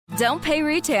Don't pay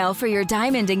retail for your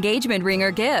diamond engagement ring or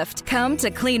gift. Come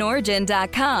to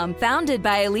CleanOrigin.com. Founded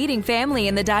by a leading family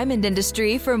in the diamond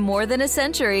industry for more than a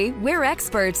century, we're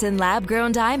experts in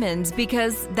lab-grown diamonds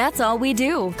because that's all we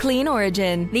do. Clean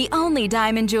Origin, the only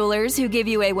diamond jewelers who give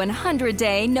you a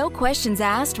 100-day, no questions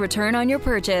asked return on your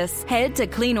purchase. Head to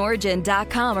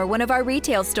CleanOrigin.com or one of our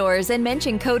retail stores and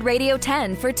mention code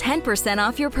Radio10 for 10%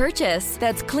 off your purchase.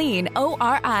 That's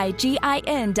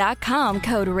CleanOrigin.com,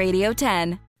 code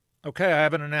Radio10. Okay, I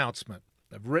have an announcement.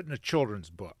 I've written a children's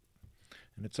book,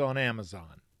 and it's on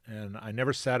Amazon. And I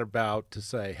never sat about to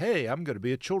say, hey, I'm going to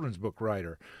be a children's book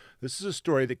writer. This is a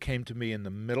story that came to me in the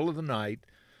middle of the night.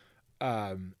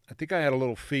 I think I had a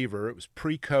little fever. It was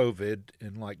pre-COVID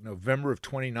in like November of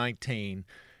 2019,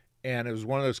 and it was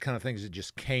one of those kind of things that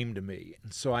just came to me.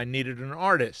 And so I needed an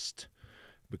artist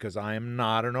because I am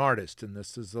not an artist, and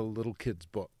this is a little kid's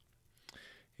book.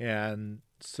 And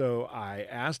so I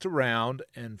asked around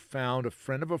and found a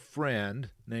friend of a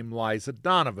friend named Liza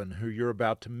Donovan, who you're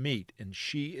about to meet, and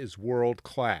she is world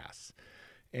class.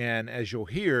 And as you'll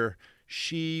hear,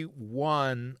 she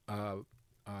won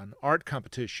an art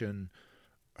competition.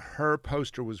 Her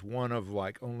poster was one of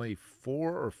like only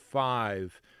 4 or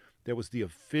 5 that was the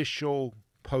official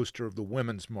poster of the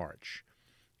Women's March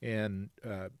in,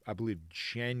 I believe,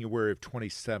 January of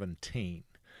 2017.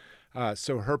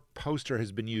 So her poster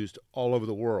has been used all over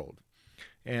the world.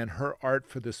 And her art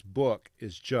for this book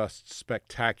is just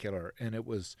spectacular. And it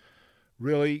was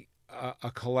really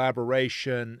a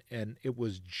collaboration, and it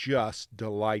was just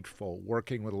delightful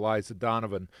working with Liza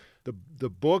Donovan. The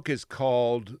book is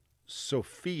called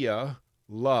Sophia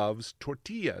Loves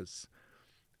Tortillas.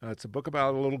 It's a book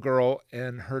about a little girl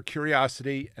and her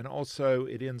curiosity, and also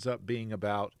it ends up being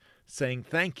about saying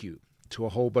thank you to a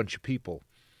whole bunch of people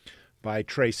by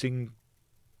tracing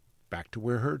back to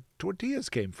where her tortillas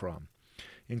came from,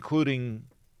 including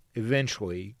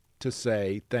eventually to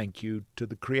say thank you to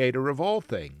the creator of all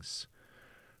things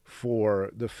for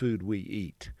the food we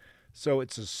eat. So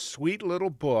it's a sweet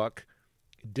little book.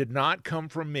 It did not come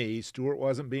from me. Stuart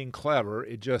wasn't being clever.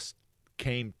 It just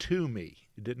came to me.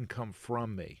 It didn't come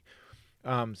from me.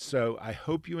 So I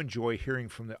hope you enjoy hearing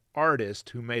from the artist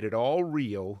who made it all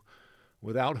real,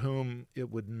 without whom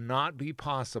it would not be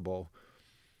possible,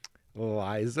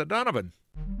 Liza Donovan.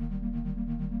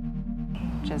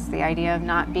 Just the idea of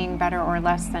not being better or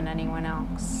less than anyone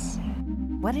else.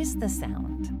 What is the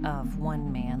sound of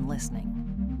one man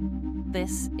listening?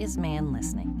 This is Man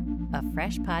Listening, a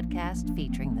fresh podcast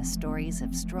featuring the stories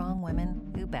of strong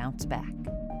women who bounce back.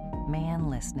 Man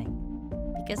Listening,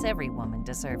 because every woman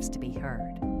deserves to be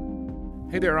heard.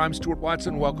 Hey there, I'm Stuart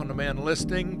Watson. Welcome to Man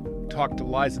Listening. Talked to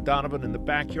Liza Donovan in the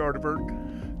backyard of her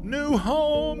new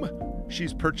home.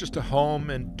 She's purchased a home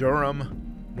in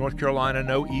Durham, North Carolina.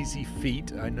 No easy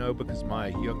feat, I know, because my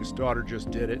youngest daughter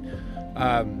just did it.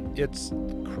 It's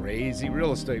crazy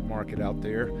real estate market out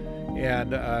there.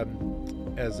 And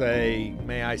as a,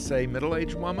 may I say,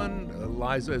 middle-aged woman,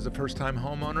 Liza is a first-time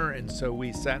homeowner, and so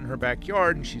we sat in her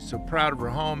backyard, and she's so proud of her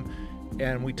home,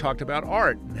 and we talked about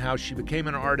art and how she became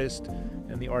an artist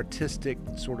and the artistic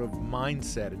sort of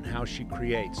mindset and how she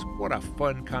creates. What a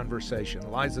fun conversation.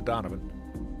 Liza Donovan.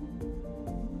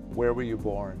 Where were you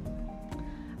born?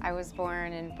 I was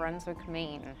born in Brunswick,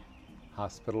 Maine.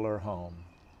 Hospital or home?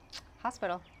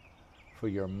 Hospital. For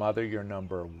your mother, your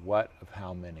number what of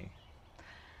how many?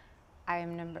 I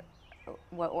am number,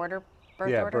 what order? Birth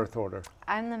yeah, order? Birth order.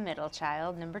 I'm the middle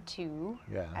child, number 2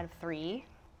 out of 3.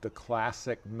 The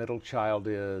classic middle child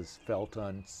is felt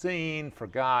unseen,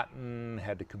 forgotten,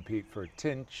 had to compete for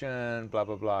attention, blah,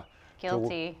 blah, blah.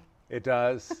 Guilty. So it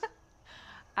does?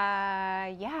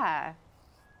 Yeah.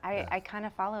 I kind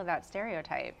of follow that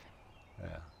stereotype.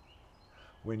 Yeah.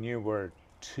 When you were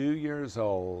 2 years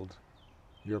old,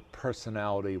 your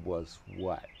personality was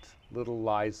what? Little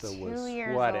Liza was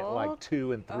what at like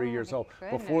 2 and 3 years old,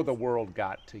 before the world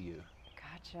got to you?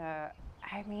 Gotcha.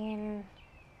 I mean,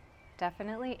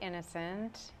 definitely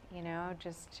innocent, you know,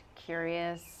 just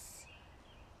curious,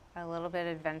 a little bit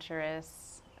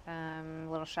adventurous, a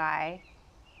little shy.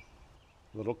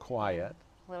 A little quiet.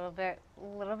 A little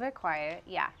bit quiet,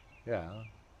 yeah. Yeah.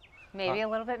 Maybe a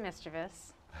little bit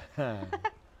mischievous.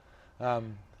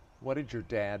 What did your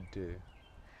dad do?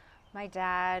 My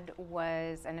dad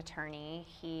was an attorney.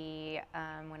 He,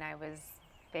 when I was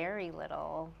very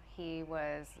little, he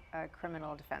was a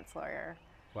criminal defense lawyer.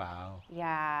 Wow.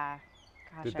 Yeah.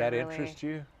 Gosh, did that interest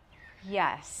you?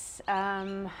 Yes.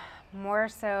 More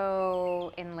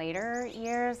so in later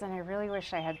years, and I really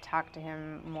wish I had talked to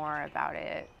him more about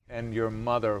it. And your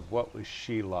mother, what was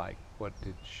she like? What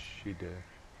did she do?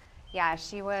 Yeah,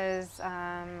 she was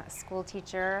a school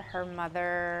teacher. Her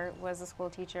mother was a school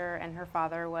teacher, and her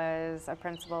father was a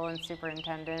principal and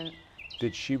superintendent.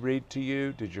 Did she read to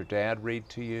you? Did your dad read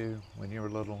to you when you were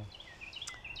little?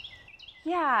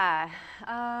 Yeah.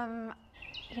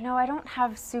 You know, I don't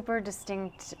have super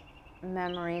distinct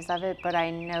memories of it, but I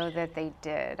know that they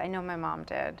did. I know my mom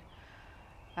did.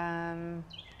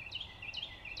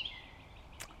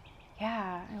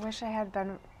 Yeah, I wish I had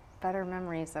better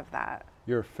memories of that.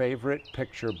 Your favorite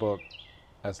picture book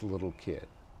as a little kid?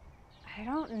 I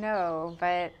don't know,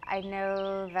 but I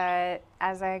know that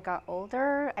as I got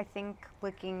older, I think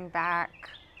looking back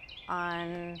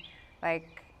on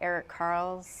like Eric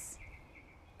Carle's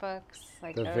books,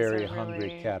 like The those Very are Hungry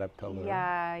really, Caterpillar.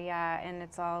 Yeah, and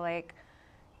it's all like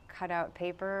cut out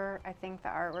paper. I think the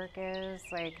artwork is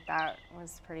like that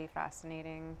was pretty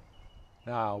fascinating.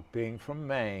 Now, being from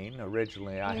Maine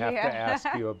originally, I have Yeah. to ask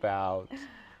you about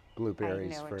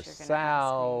Blueberries know what for you're gonna ask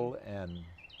Sal and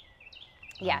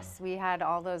Yes, we had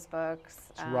all those books.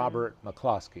 it's Robert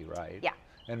McCloskey, right? Yeah.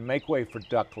 And Make Way for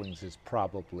Ducklings is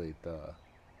probably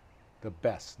the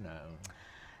best known.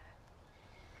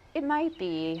 It might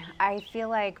be. I feel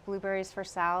like Blueberries for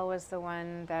Sal was the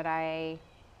one that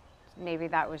maybe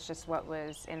that was just what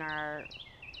was in our,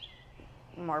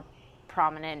 more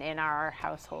prominent in our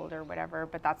household or whatever,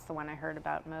 but that's the one I heard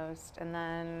about most. And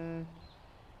then,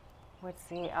 what's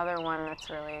the other one that's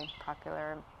really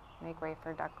popular? Make Way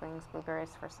for Ducklings,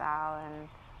 Blueberries for Sal, and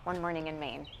One Morning in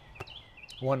Maine.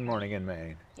 One Morning in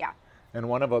Maine. Yeah. And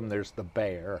one of them, there's the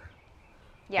bear.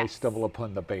 Yes. They stumble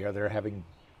upon the bear. They're having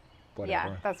whatever.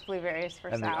 Yeah, that's Blueberries for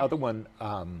And Sal. the other one,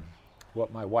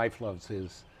 what my wife loves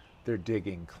is they're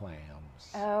digging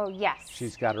clams. Oh, yes.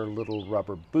 She's got her little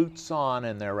rubber boots on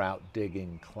and they're out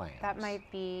digging clams. That might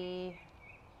be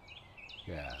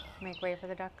Yeah. Make Way for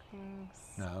the Ducklings.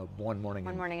 No, One Morning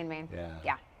One in Morning in Maine. Yeah.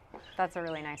 Yeah, that's a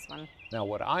really nice one. Now,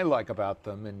 what I like about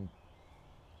them, and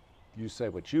you say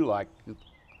what you like,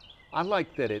 I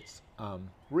like that it's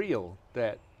real,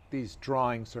 that these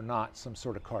drawings are not some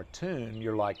sort of cartoon.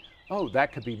 You're like, oh,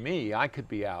 that could be me. I could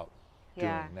be out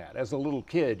Yeah. doing that. As a little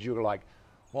kid, you were like,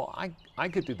 well, I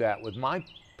could do that with my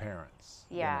parents.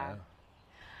 you Yeah.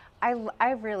 know?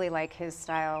 I really like his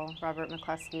style, Robert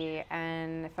McCluskey,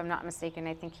 and if I'm not mistaken,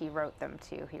 I think he wrote them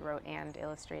too. He wrote and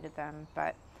illustrated them.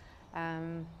 But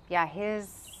yeah,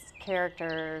 his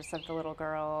characters of the little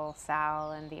girl,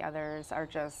 Sal, and the others are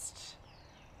just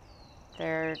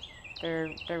they're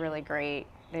really great.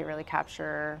 They really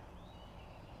capture,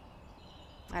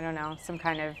 I don't know, some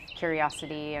kind of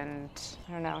curiosity and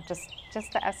I don't know, just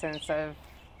the essence of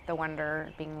the wonder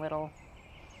of being little.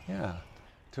 Yeah.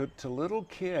 To little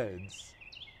kids,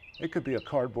 it could be a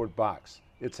cardboard box.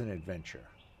 It's an adventure.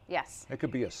 Yes. It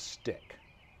could be a stick.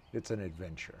 It's an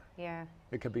adventure. Yeah.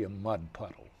 It could be a mud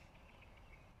puddle.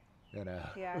 You know,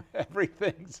 Yeah.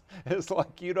 everything's, it's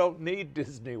like you don't need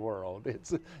Disney World.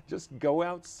 It's just go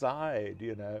outside,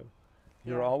 you know.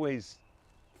 You're Yeah. always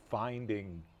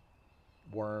finding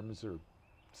worms or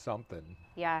something.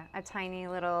 Yeah, a tiny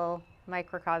little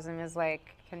microcosm is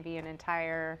like, can be an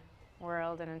entire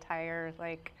world, an entire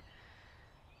like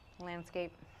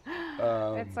landscape.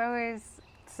 It's always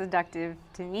seductive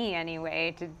to me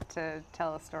anyway to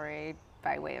tell a story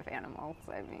by way of animals.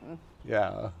 I mean,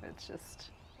 Yeah. it's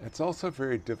just, It's also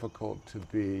very difficult to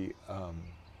be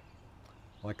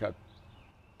like a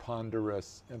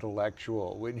ponderous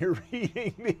intellectual when you're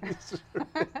reading these.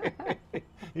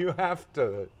 You have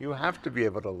to be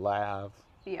able to laugh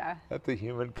yeah, at the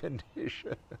human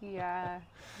condition. yeah.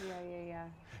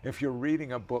 If you're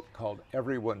reading a book called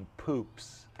Everyone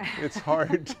Poops, it's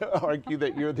hard to argue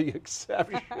that you're the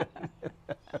exception.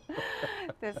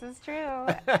 This is true.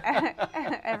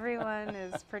 Everyone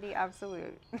is pretty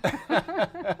absolute.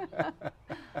 Yeah.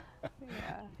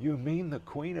 You mean the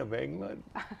Queen of England?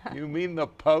 You mean the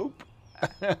Pope?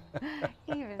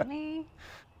 Even me.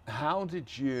 How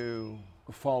did you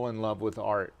fall in love with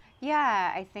art?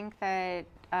 Yeah, I think that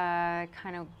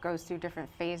kind of goes through different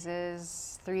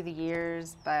phases through the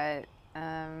years, but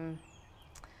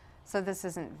so this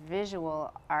isn't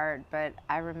visual art, but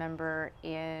I remember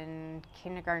in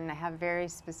kindergarten I have very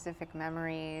specific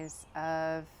memories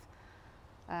of,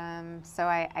 so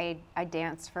I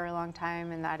danced for a long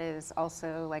time, and that is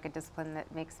also like a discipline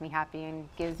that makes me happy and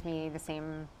gives me the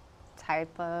same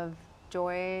type of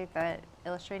joy that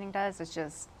illustrating does. It's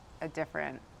just a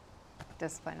different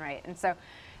discipline, right? And so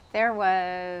there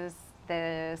was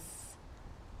this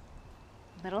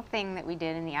little thing that we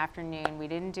did in the afternoon. We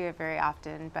didn't do it very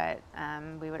often, but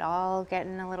we would all get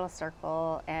in a little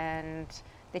circle and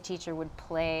the teacher would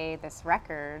play this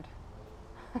record.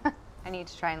 I need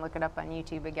to try and look it up on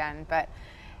YouTube again, but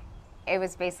it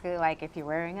was basically like, if you're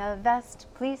wearing a vest,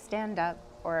 please stand up,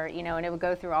 or, you know, and it would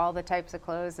go through all the types of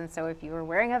clothes. And so if you were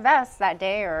wearing a vest that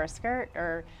day or a skirt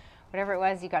or whatever it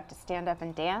was, you got to stand up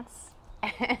and dance.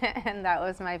 And that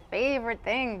was my favorite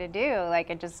thing to do. Like,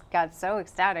 it just got so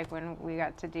ecstatic when we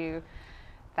got to do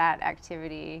that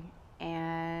activity.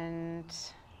 And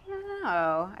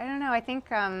I don't know. I think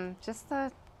just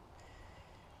the,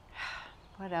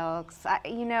 what else?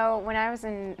 You know, when I was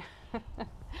in,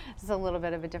 this is a little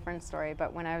bit of a different story,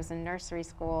 but when I was in nursery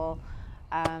school,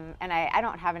 and I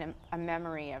don't have a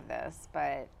memory of this,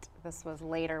 but this was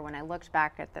later when I looked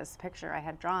back at this picture I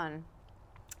had drawn,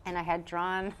 and I had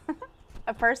drawn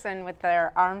a person with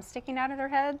their arms sticking out of their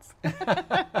heads.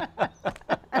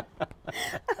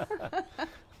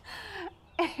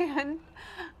 And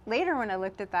later when I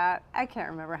looked at that, I can't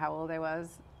remember how old I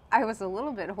was a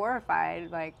little bit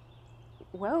horrified, like,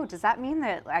 whoa, does that mean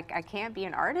that, like, I can't be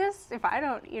an artist if I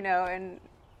don't, you know? And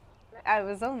I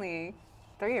was only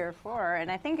 3 or 4,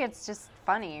 and I think it's just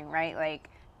funny, right? Like,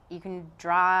 you can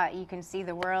draw, you can see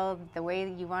the world the way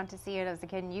you want to see it as a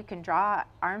kid, and you can draw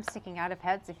arms sticking out of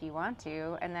heads if you want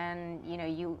to, and then, you know,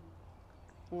 you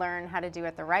learn how to do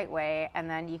it the right way, and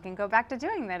then you can go back to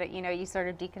doing that. You know, you sort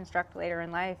of deconstruct later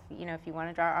in life. You know, if you want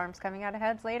to draw arms coming out of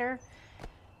heads later,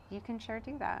 you can sure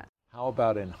do that. How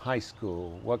about in high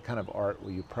school? What kind of art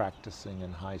were you practicing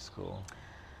in high school?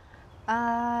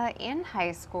 In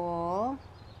high school,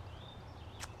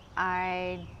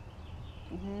 you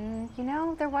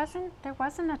know, there wasn't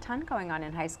a ton going on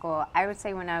in high school. I would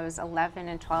say when I was 11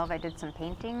 and 12, I did some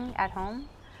painting at home,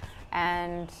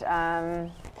 and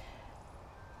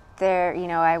there, you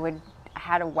know, I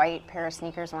had a white pair of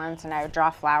sneakers once, and I would draw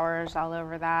flowers all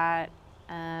over that,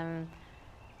 and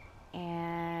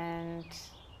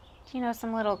you know,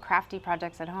 some little crafty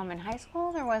projects at home. In high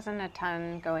school, there wasn't a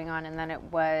ton going on, and then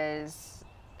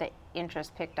the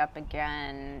interest picked up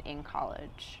again in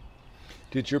college.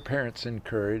 Did your parents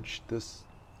encourage this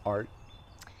art?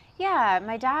 Yeah,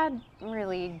 my dad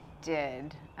really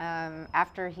did.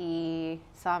 After he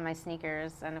saw my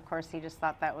sneakers, and of course he just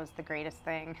thought that was the greatest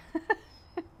thing.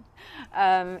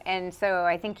 And so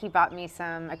I think he bought me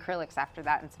some acrylics after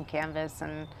that and some canvas,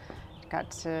 and got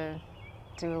to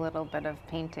do a little bit of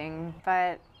painting.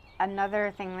 But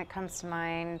another thing that comes to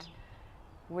mind,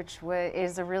 which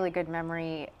is a really good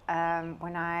memory,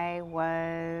 when I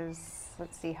was,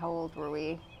 let's see, how old were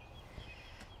we?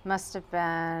 Must have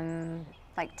been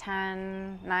like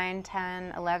 9,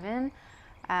 10, 11.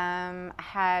 I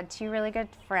had 2 really good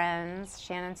friends,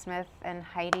 Shannon Smith and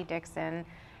Heidi Dixon,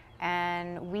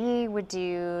 and we would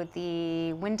do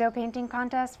the window painting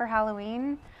contest for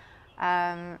Halloween.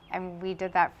 And we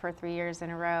did that for 3 years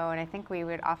in a row, and I think we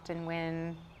would often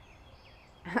win.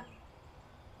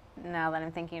 Now that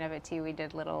I'm thinking of it too, we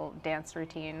did little dance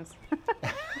routines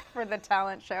for the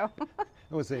talent show.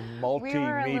 It was a multimedia. We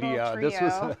were a little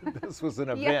trio. This was an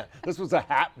event. Yeah. This was a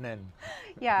happening.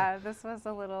 Yeah, this was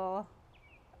a little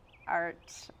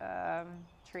art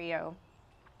trio.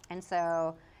 And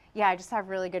so, yeah, I just have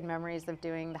really good memories of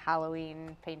doing the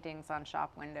Halloween paintings on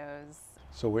shop windows.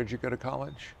 So where'd you go to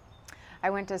college? I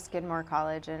went to Skidmore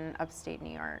College in upstate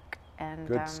New York. And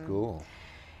Good school.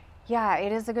 Yeah,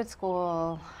 it is a good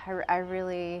school. I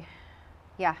really,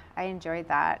 yeah, I enjoyed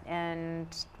that. And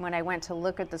when I went to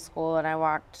look at the school and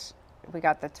we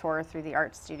got the tour through the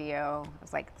art studio, I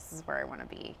was like, this is where I want to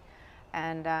be.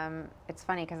 And it's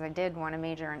funny because I did want to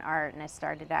major in art, and I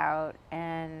started out,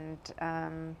 and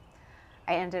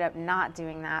I ended up not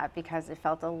doing that because it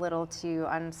felt a little too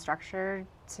unstructured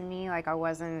to me. Like, I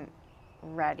wasn't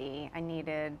ready. I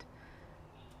needed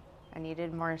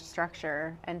more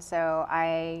structure. And so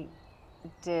I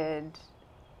did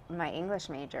my English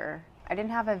major. I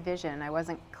didn't have a vision. I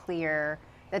wasn't clear.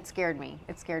 That scared me.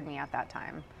 It scared me at that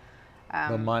time.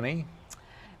 The money?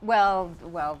 Well,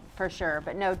 for sure.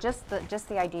 But no, just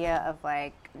the idea of,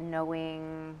 like,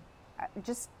 knowing,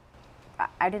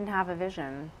 I didn't have a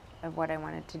vision of what I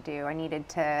wanted to do. I needed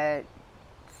to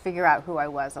figure out who I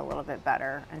was a little bit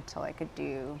better until I could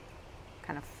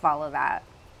kind of follow that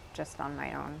just on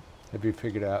my own. Have you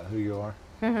figured out who you are?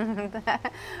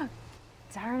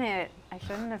 Darn it. I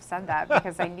shouldn't have said that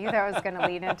because I knew that was going to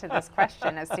lead into this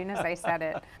question as soon as I said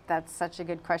it. That's such a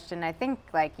good question. I think,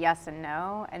 like, yes and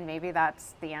no, and maybe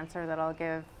that's the answer that I'll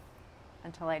give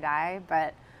until I die.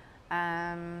 But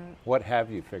what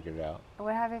have you figured out?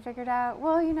 What have I figured out?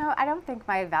 Well, you know, I don't think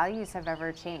my values have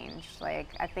ever changed. Like,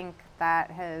 I think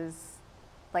that has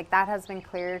been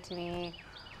clear to me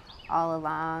all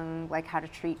along, like how to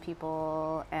treat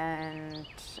people and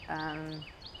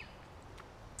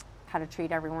how to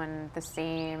treat everyone the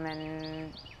same,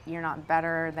 and you're not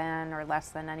better than or less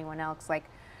than anyone else. Like,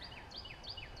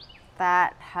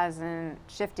 that hasn't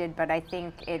shifted, but I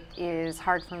think it is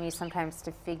hard for me sometimes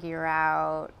to figure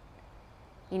out,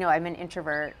 I'm an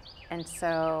introvert, and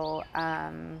so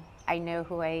I know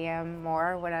who I am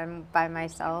more when I'm by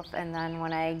myself, and then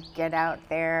when I get out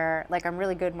there, like I'm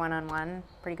really good one-on-one,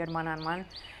 pretty good one-on-one,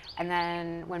 and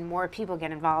then when more people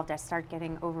get involved, I start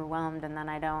getting overwhelmed, and then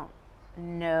I don't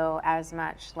know as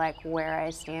much like where I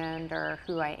stand or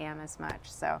who I am as much.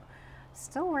 So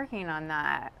still working on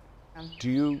that.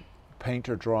 Do you paint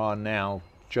or draw now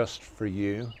just for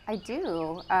you? I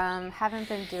do. Haven't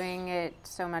been doing it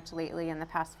so much lately in the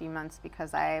past few months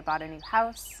because I bought a new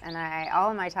house, and all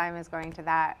of my time is going to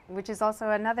that, which is also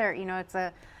another, it's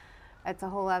a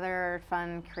whole other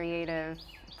fun creative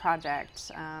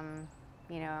project,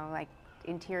 like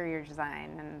interior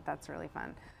design, and that's really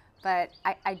fun. But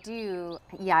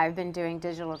I've been doing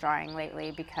digital drawing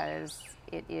lately because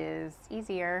it is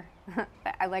easier.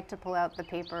 I like to pull out the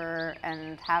paper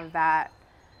and have that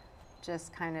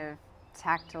just kind of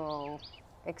tactile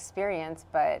experience,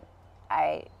 but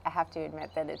I have to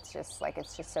admit that it's just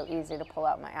so easy to pull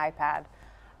out my iPad.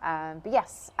 But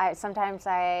yes, sometimes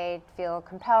I feel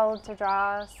compelled to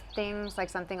draw things, like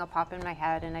something will pop in my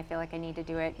head and I feel like I need to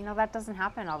do it. That doesn't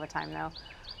happen all the time though.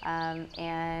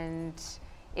 And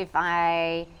if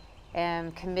I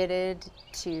am committed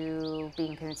to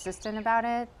being consistent about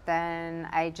it, then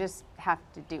I just have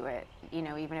to do it,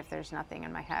 even if there's nothing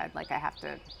in my head. Like I have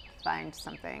to find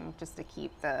something just to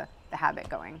keep the habit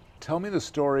going. Tell me the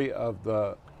story of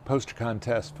the poster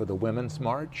contest for the Women's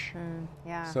March.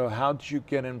 Yeah. So how did you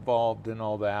get involved in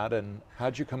all that, and how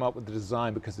did you come up with the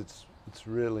design? Because it's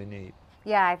really neat.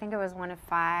 Yeah, I think it was one of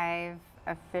 5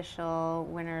 official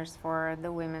winners for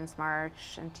the Women's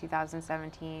March in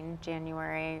 2017,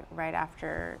 January, right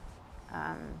after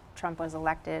Trump was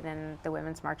elected and the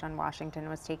Women's March on Washington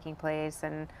was taking place.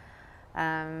 And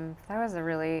it was a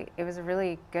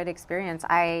really good experience.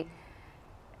 I,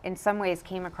 in some ways,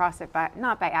 came across it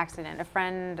not by accident. A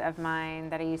friend of mine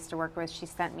that I used to work with, she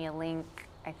sent me a link,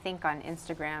 I think on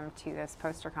Instagram, to this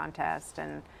poster contest,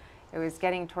 and it was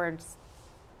getting towards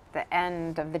the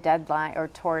end of the deadline, or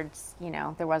towards,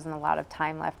 there wasn't a lot of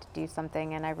time left to do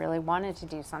something, and I really wanted to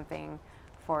do something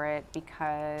for it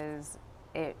because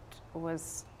it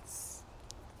was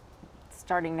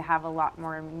starting to have a lot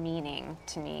more meaning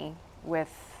to me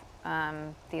with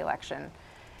the election.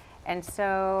 And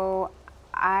so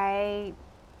I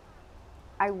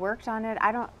worked on it.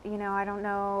 I don't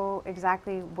know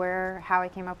exactly how I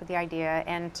came up with the idea,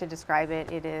 and to describe it,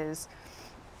 it is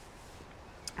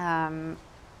a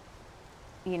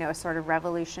sort of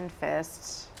revolution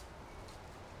fist,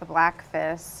 a black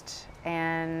fist,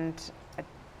 and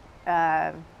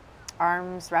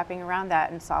arms wrapping around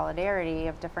that in solidarity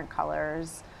of different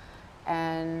colors.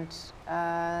 And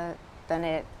then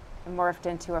it morphed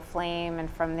into a flame, and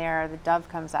from there the dove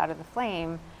comes out of the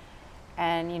flame,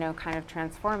 and kind of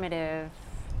transformative,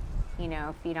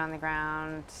 feet on the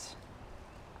ground,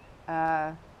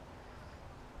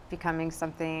 becoming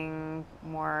something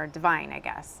more divine, I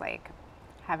guess, like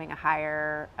having a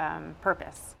higher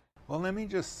purpose. Well, let me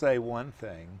just say one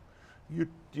thing. You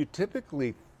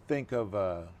typically think of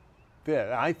a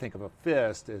fist, I think of a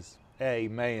fist as A,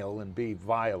 male, and B,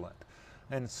 violent.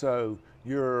 And so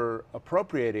you're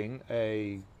appropriating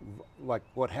like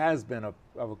what has been a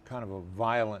kind of a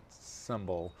violent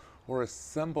symbol, or a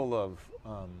symbol of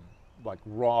like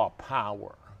raw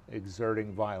power,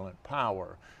 exerting violent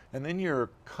power. And then you're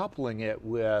coupling it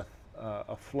with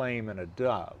a flame and a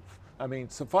dove. I mean,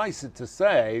 suffice it to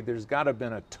say, there's got to have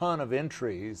been a ton of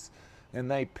entries,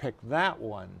 and they picked that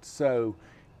one. So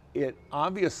it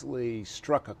obviously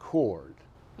struck a chord.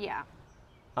 Yeah.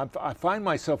 I find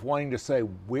myself wanting to say,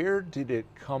 where did it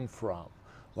come from?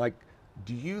 Like,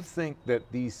 do you think that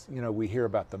these, we hear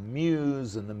about the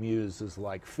muse, and the muse is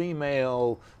like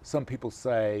female. Some people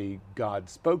say God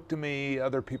spoke to me.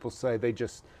 Other people say they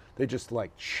just like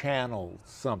channeled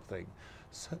something.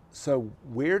 So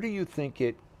where do you think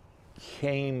it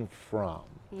came from?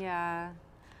 Yeah.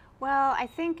 Well, I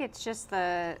think it's just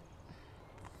the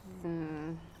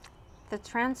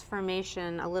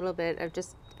transformation a little bit of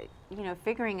just,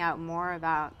 figuring out more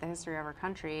about the history of our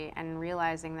country, and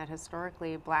realizing that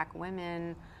historically Black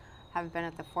women have been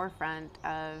at the forefront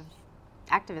of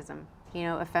activism,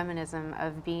 of feminism,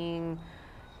 of being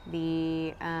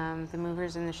the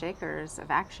movers and the shakers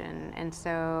of action. And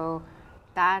so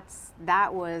that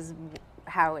was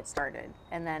how it started,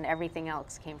 and then everything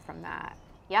else came from that.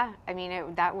 Yeah, I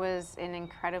mean, that was an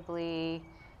incredibly,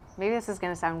 maybe this is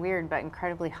going to sound weird, but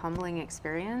incredibly humbling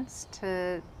experience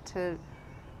to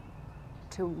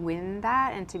win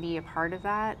that and to be a part of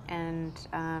that, and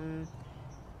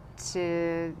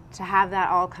to have that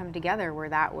all come together, where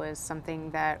that was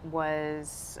something that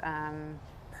was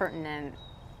pertinent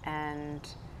and,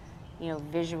 you know,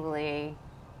 visually,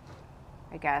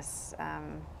 I guess,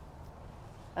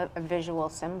 a visual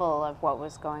symbol of what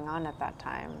was going on at that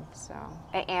time. So,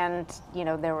 and, you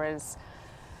know,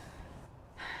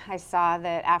 I saw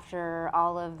that after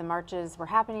all of the marches were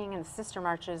happening and the sister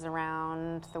marches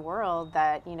around the world,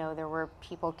 that, you know, there were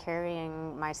people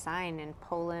carrying my sign in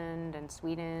Poland and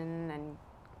Sweden and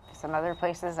some other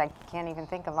places. I can't even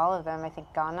think of all of them. I think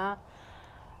Ghana.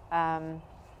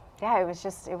 Yeah, it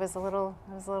was a little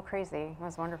crazy. It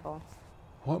was wonderful.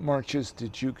 What marches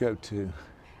did you go to?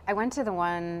 I went to the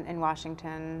one in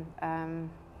Washington.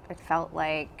 It felt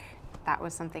like that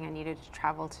was something I needed to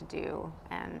travel to do,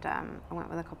 and I went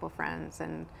with a couple of friends,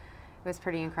 and it was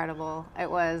pretty incredible. It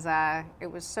was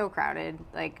so crowded.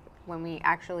 Like, when we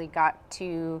actually got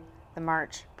to the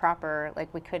march proper,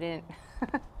 like, we couldn't,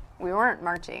 we weren't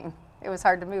marching. It was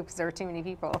hard to move because there were too many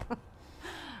people.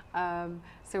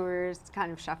 So we were just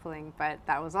kind of shuffling, but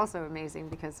that was also amazing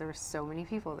because there were so many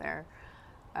people there.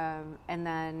 And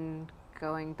then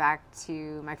going back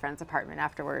to my friend's apartment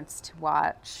afterwards to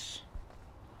watch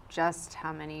just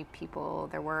how many people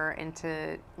there were, and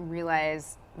to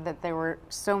realize that there were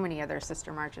so many other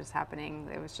sister marches happening.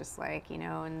 It was just like, you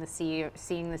know, in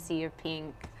seeing the sea of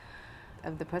pink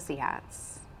of the Pussy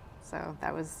Hats. So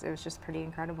it was just pretty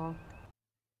incredible.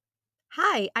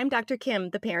 Hi, I'm Dr.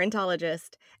 Kim, the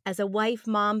parentologist. As a wife,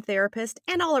 mom, therapist,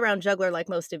 and all-around juggler like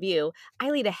most of you, I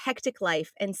lead a hectic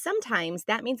life, and sometimes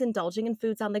that means indulging in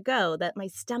foods on the go that my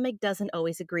stomach doesn't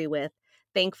always agree with.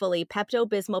 Thankfully,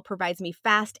 Pepto-Bismol provides me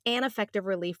fast and effective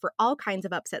relief for all kinds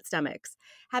of upset stomachs.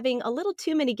 Having a little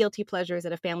too many guilty pleasures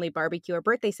at a family barbecue or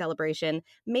birthday celebration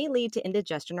may lead to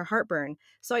indigestion or heartburn,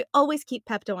 so I always keep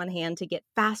Pepto on hand to get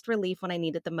fast relief when I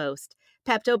need it the most.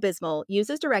 Pepto-Bismol, use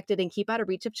as directed and keep out of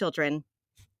reach of children.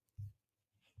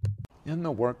 In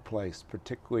the workplace,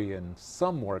 particularly in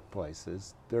some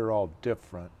workplaces, they're all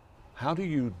different. How do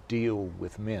you deal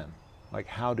with men? Like,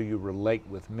 how do you relate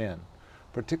with men?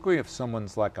 Particularly if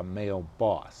someone's like a male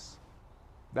boss.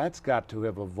 That's got to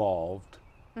have evolved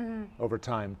over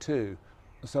time too.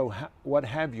 So what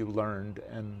have you learned?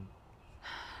 And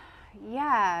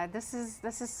yeah, this is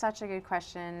such a good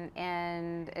question,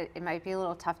 and it might be a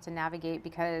little tough to navigate,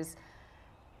 because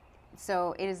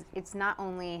so it's not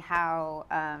only how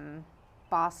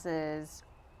bosses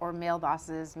or male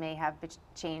bosses may have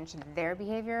changed their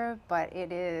behavior, but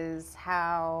it is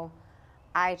how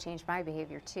I changed my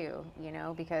behavior too, you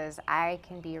know, because I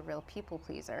can be a real people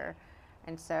pleaser.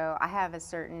 And so I have a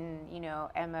certain, you know,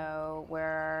 MO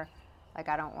where, like,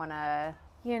 I don't want to,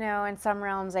 you know, in some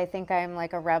realms I think I'm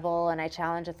like a rebel and I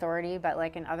challenge authority, but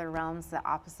like in other realms the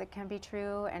opposite can be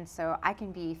true. And so I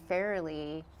can be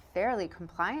fairly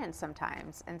compliant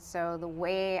sometimes. And so the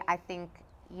way I think,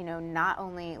 you know, not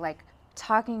only like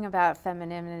talking about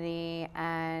femininity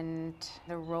and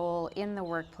the role in the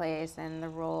workplace and the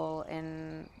role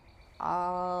in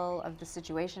all of the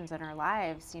situations in our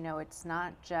lives, you know, it's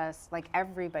not just like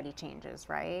everybody changes,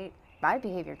 right? My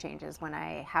behavior changes when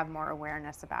I have more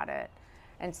awareness about it.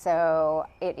 And so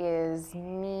it is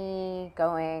me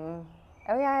going,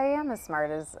 oh yeah, I am as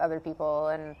smart as other people.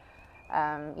 And,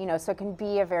 you know, so it can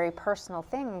be a very personal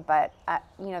thing. But,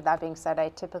 you know, that being said,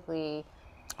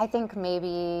 I think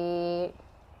maybe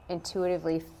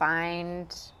intuitively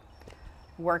find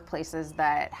workplaces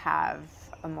that have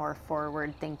a more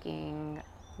forward-thinking,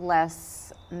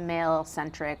 less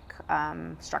male-centric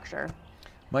structure.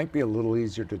 might be a little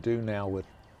easier to do now with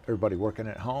everybody working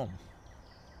at home.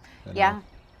 Yeah,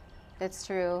 it's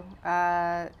true.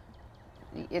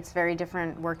 It's very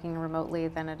different working remotely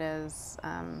than it is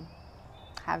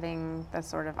having the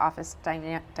sort of office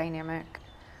dynamic.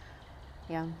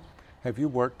 Yeah. Have you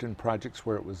worked in projects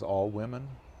where it was all women?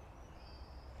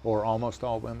 Or almost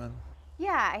all women?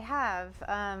 Yeah, I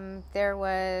have. There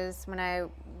was, when I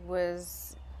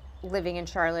was living in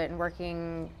Charlotte and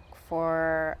working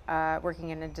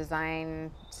in a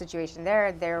design situation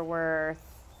there were,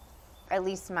 at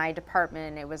least my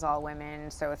department, it was all women,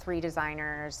 so 3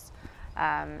 designers,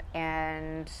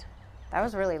 and that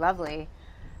was really lovely.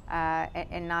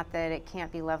 And not that it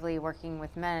can't be lovely working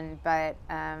with men, but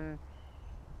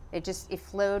it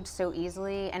flowed so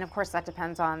easily, and of course that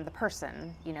depends on the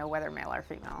person, you know, whether male or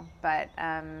female. But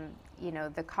you know,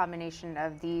 the combination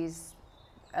of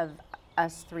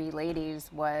us 3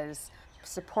 ladies was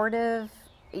supportive,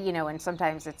 you know, and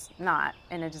sometimes it's not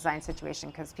in a design situation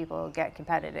because people get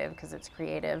competitive because it's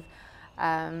creative.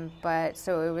 But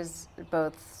so it was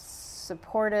both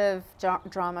supportive,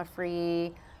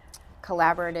 drama-free,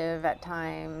 collaborative at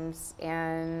times,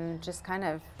 and just kind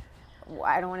of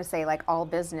I don't want to say like all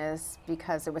business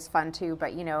because it was fun too,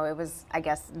 but you know, it was, I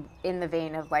guess, in the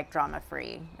vein of like drama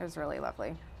free. It was really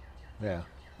lovely. Yeah.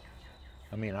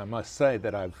 I mean, I must say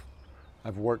that I've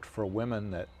worked for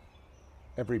women that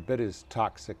every bit as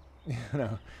toxic, you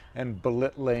know, and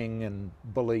belittling and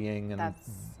bullying and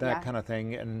that kind of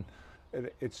thing. And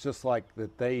it's just like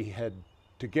that they had,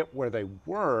 to get where they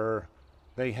were,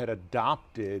 they had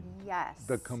adopted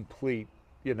the complete,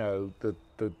 you know,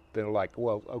 they're like,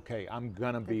 well, okay, I'm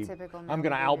gonna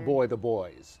outboy the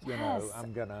boys, you know,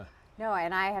 I'm gonna. No,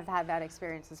 and I have had that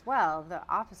experience as well, the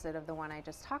opposite of the one I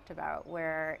just talked about,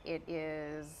 where it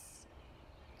is,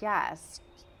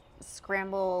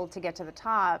 scramble to get to the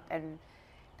top and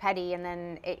petty, and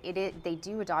then they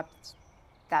do adopt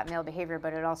that male behavior,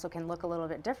 but it also can look a little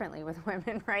bit differently with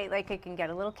women, right? Like it can get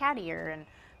a little cattier, and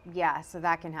so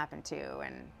that can happen too,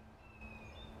 and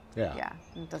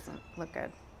it doesn't look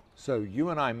good. So you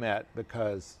and I met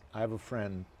because I have a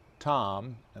friend,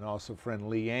 Tom, and also a friend,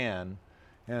 Leanne,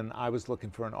 and I was looking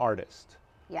for an artist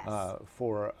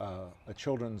for a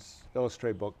children's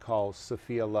illustrated book called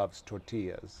Sophia Loves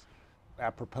Tortillas.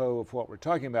 Apropos of what we're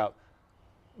talking about,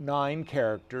 9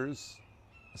 characters,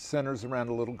 centers around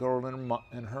a little girl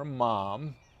and her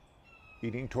mom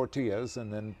eating tortillas,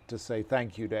 and then to say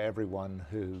thank you to everyone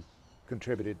who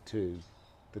contributed to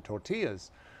the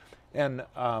tortillas. And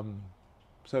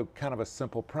so kind of a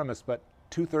simple premise, but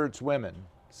 2/3 women,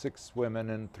 6 women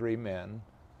and 3 men,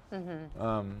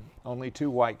 only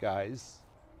 2 white guys.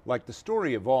 Like the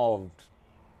story evolved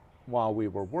while we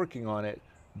were working on it,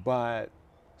 but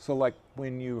so like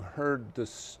when you heard the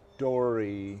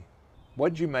story,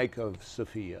 what'd you make of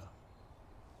Sophia?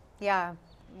 Yeah,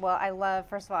 well,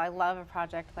 first of all, I love a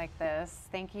project like this.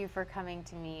 Thank you for coming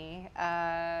to me.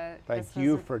 Thank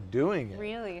you for doing it.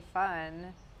 Really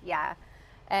fun, yeah.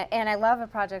 And I love a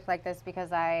project like this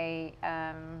because I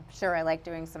like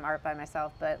doing some art by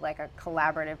myself, but like a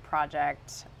collaborative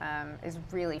project is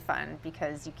really fun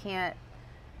because you can't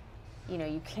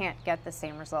get the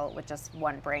same result with just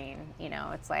one brain. You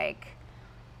know, it's like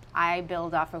I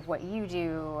build off of what you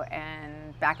do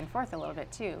and back and forth a little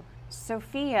bit too.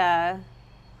 Sophia,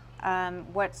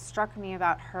 what struck me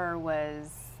about her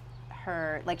was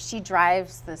she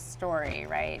drives the story,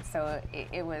 right? So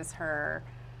it was her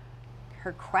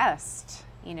quest,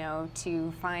 you know,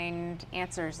 to find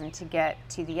answers and to get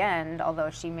to the end,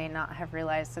 although she may not have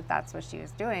realized that that's what she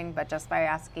was doing, but just by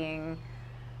asking,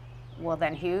 well,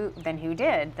 then who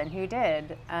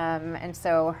did? And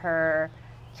so her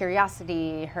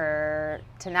curiosity, her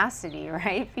tenacity,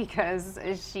 right? Because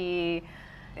she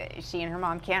and her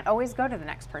mom can't always go to the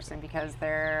next person because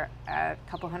they're a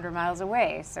couple hundred miles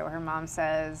away. So her mom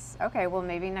says, okay, well,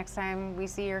 maybe next time we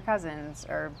see your cousins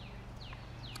or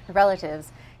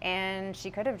relatives, and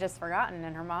she could have just forgotten,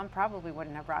 and her mom probably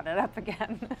wouldn't have brought it up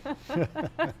again.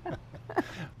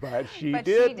 But she She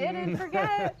didn't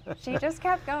forget. She just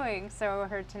kept going. So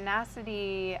her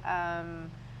tenacity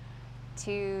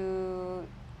to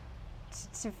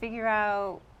figure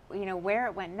out, you know, where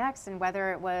it went next and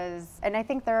whether it was, and I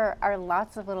think there are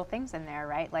lots of little things in there,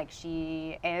 right? Like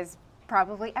she is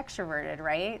probably extroverted,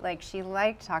 right? Like she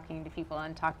liked talking to people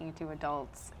and talking to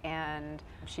adults, and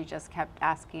she just kept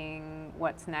asking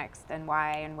what's next and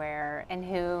why and where and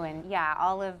who, and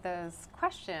all of those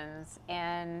questions.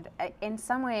 And in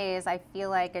some ways I feel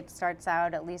like it starts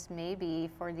out, at least maybe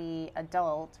for the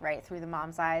adult, right, through the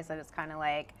mom's eyes, that it's kind of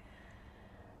like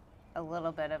a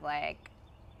little bit of like,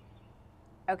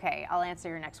 okay, I'll answer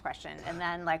your next question, and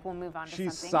then like we'll move on to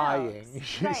something else.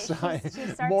 She's sighing.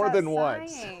 She more than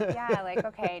once. Yeah, like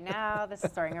okay, now this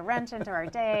is throwing a wrench into our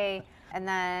day, and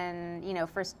then you know,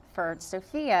 for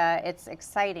Sophia, it's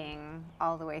exciting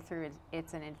all the way through.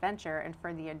 It's an adventure, and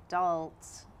for the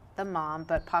adult, the mom,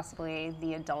 but possibly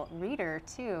the adult reader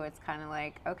too, it's kind of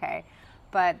like okay,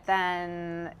 but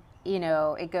then you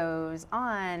know it goes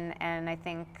on, and I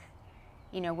think,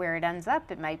 you know, where it ends up,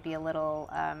 it might be a little,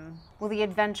 the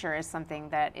adventure is something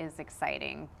that is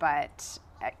exciting, but,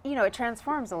 you know, it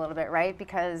transforms a little bit, right?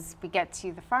 Because we get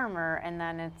to the farmer, and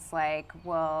then it's like,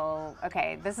 well,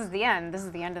 okay, this is the end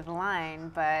of the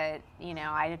line, but, you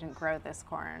know, I didn't grow this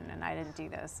corn, and I didn't do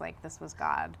this, like, this was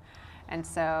God. And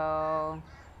so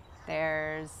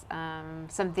there's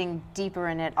something deeper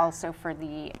in it also for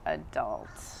the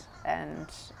adult, and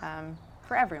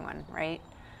for everyone, right?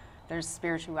 There's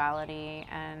spirituality,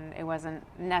 and it wasn't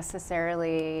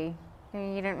necessarily,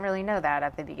 you didn't really know that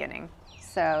at the beginning.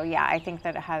 So yeah, I think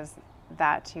that it has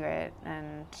that to it.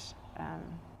 And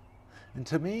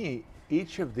to me,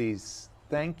 each of these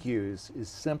thank yous is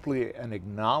simply an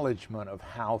acknowledgement of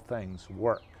how things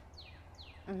work.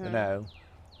 You know,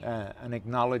 an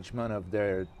acknowledgement of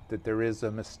that there is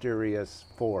a mysterious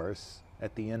force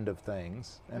at the end of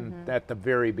things and at the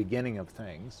very beginning of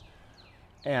things.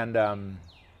 And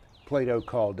Plato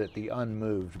called it the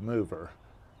unmoved mover.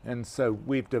 And so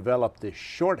we've developed this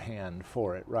shorthand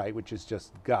for it, right, which is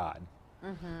just God.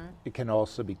 It can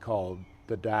also be called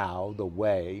the Tao, the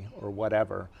way, or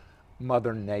whatever,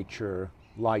 Mother Nature,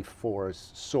 life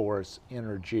force, source,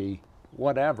 energy,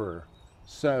 whatever.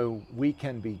 So we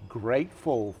can be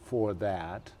grateful for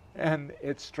that. And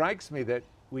it strikes me that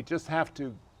we just have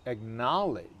to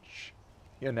acknowledge,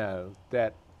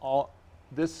 that all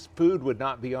this food would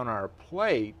not be on our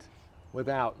plate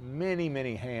without many,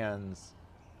 many hands,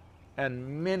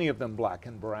 and many of them black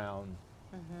and brown,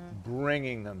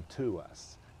 bringing them to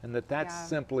us. And that's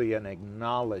simply an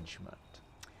acknowledgement.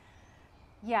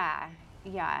 Yeah,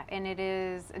 and it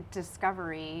is a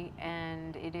discovery,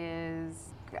 and it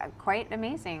is quite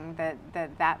amazing that there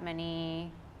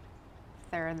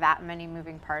are that many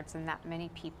moving parts and that many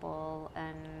people,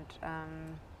 and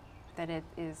that it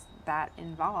is that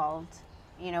involved.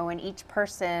 When each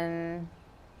person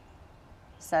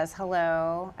says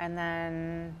hello and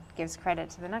then gives credit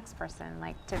to the next person,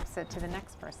 like tips it to the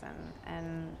next person,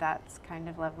 and that's kind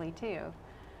of lovely too.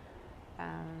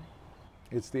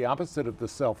 It's the opposite of the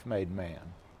self-made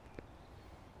man.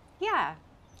 Yeah.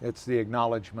 It's the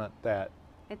acknowledgement that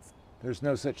there's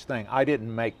no such thing. I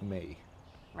didn't make me.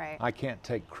 Right. I can't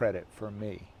take credit for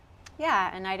me.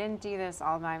 Yeah, and I didn't do this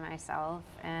all by myself,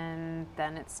 and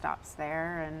then it stops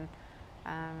there, and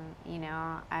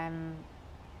I'm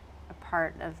a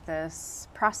part of this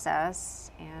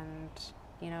process, and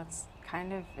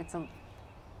it's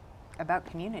about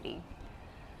community.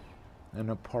 And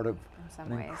a part of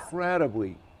an ways.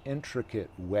 Incredibly intricate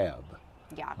web.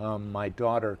 Yeah. My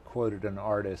daughter quoted an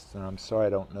artist, and I'm sorry I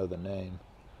don't know the name,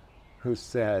 who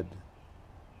said,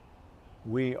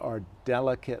 "We are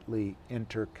delicately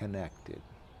interconnected."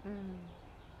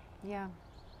 Yeah.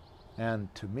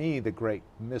 And to me, the great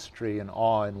mystery and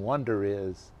awe and wonder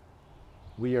is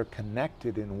we are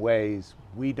connected in ways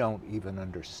we don't even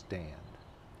understand.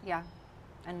 Yeah.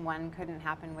 And one couldn't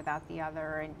happen without the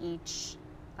other, and each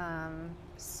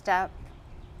step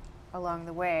along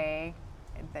the way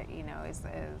that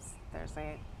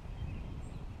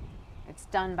it's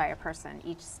done by a person.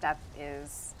 Each step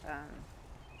is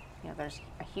there's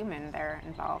a human there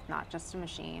involved, not just a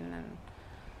machine.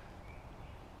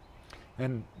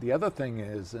 And the other thing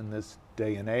is, in this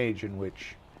day and age in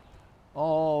which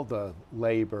all the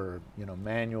labor,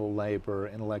 manual labor,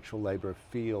 intellectual labor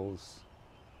feels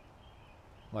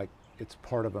like it's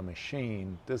part of a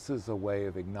machine, this is a way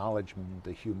of acknowledging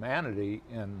the humanity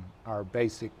in our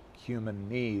basic human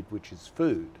need, which is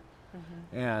food.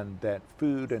 And that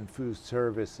food and food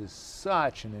service is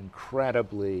such an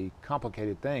incredibly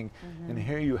complicated thing. And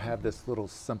here you have this little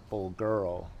simple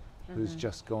girl who's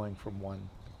just going from one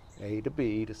A to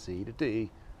B to C to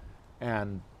D,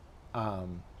 and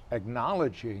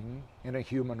acknowledging in a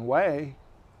human way.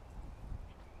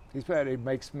 It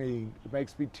makes me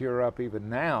tear up even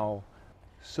now.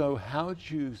 So how'd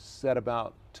you set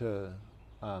about to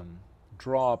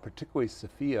draw particularly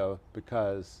Sophia,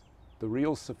 because the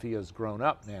real Sophia's grown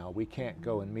up now. We can't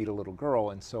go and meet a little girl,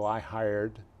 and so I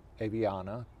hired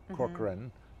Aviana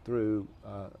Corcoran through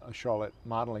a Charlotte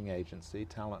modeling agency,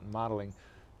 Talent and Modeling,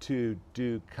 to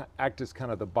act as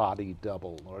kind of the body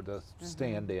double or the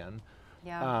stand-in.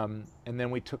 Yeah. And then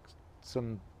we took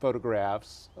some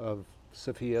photographs of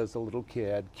Sophia as a little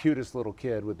kid, cutest little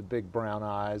kid with the big brown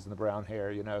eyes and the brown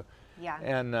hair, Yeah.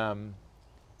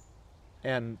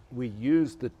 And we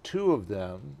used the two of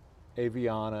them,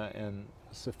 Aviana and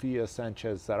Sophia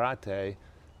Sanchez Zarate,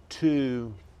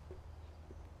 to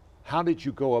how did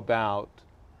you go about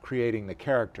creating the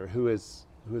character who is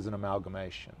an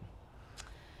amalgamation?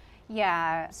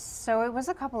 Yeah, so it was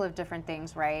a couple of different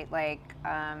things, right? Like,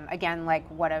 again, like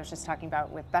what I was just talking about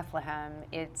with Bethlehem,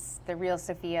 it's the real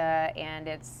Sophia, and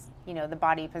it's, the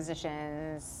body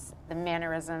positions, the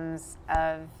mannerisms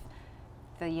of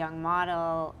the young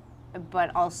model,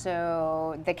 but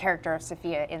also the character of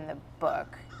Sophia in the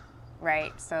book,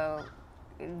 right? So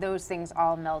those things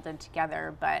all melded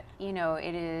together, but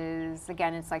it is,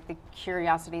 again, it's like the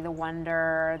curiosity, the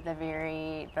wonder,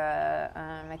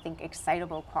 I think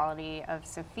excitable quality of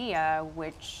Sophia,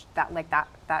 which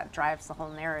that drives the whole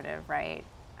narrative, right?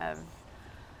 Of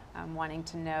wanting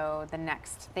to know the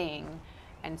next thing.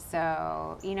 And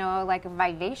so, like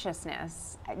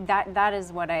vivaciousness,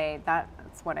 that's what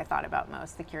I thought about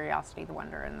most, the curiosity, the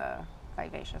wonder, and the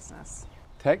vivaciousness.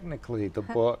 Technically, the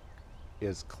book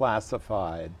is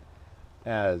classified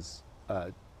as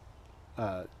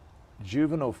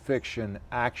juvenile fiction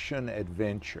action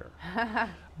adventure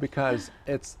because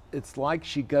it's like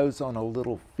she goes on a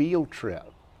little field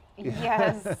trip.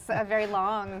 Yes, a very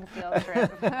long field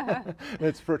trip.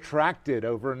 It's protracted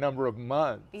over a number of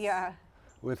months. Yeah.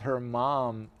 With her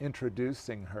mom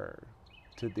introducing her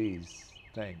to these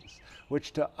things,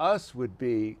 which to us would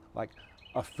be like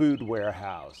a food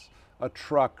warehouse, a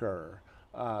trucker,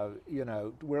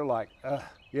 we're like,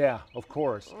 yeah, of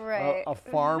course. Right. A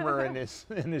farmer in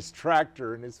his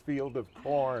tractor in his field of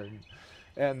corn.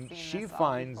 And Seen she this all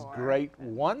finds before. great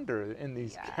wonder in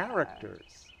these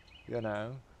characters,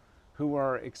 who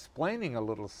are explaining a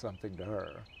little something to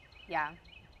her. Yeah.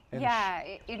 And Yeah,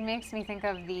 it makes me think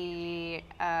of the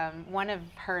one of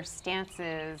her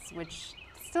stances, which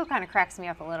still kind of cracks me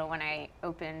up a little when I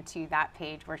open to that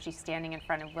page where she's standing in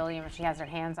front of William and she has her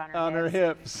hands on her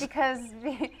hips.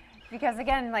 Because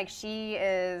again, like she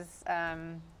is,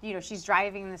 she's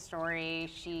driving the story.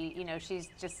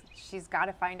 She's got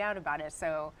to find out about it.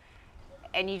 So,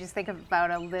 and you just think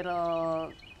about a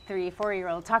little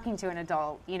 3-4-year-old talking to an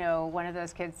adult. One of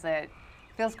those kids that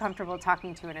feels comfortable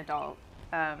talking to an adult.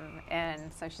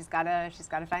 And so she's got to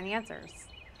find the answers.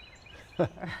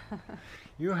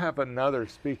 You have another,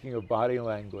 speaking of body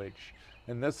language,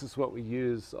 and this is what we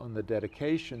use on the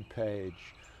dedication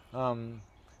page.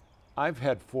 I've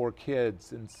had 4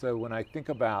 kids, and so when I think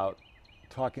about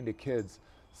talking to kids,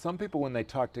 some people when they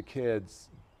talk to kids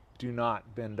do not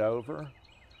bend over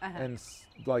and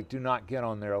do not get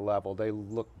on their level. They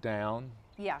look down.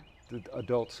 Yeah. The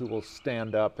adults who will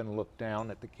stand up and look down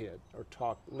at the kid or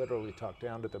literally talk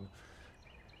down to them.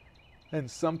 And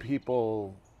some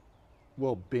people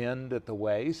will bend at the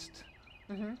waist.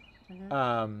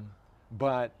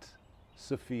 But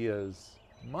Sophia's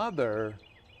mother,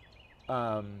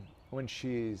 when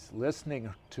she's listening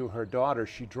to her daughter,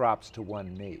 she drops to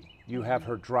one knee. You have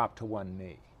her drop to one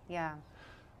knee. Yeah.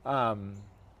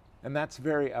 And that's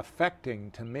very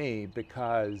affecting to me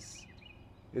because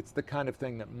it's the kind of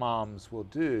thing that moms will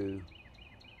do,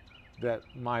 that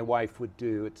my wife would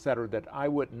do, et cetera, that I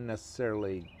wouldn't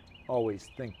necessarily always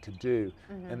think to do.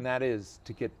 And that is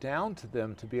to get down to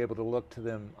them, to be able to look to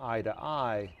them eye to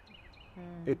eye.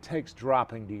 It takes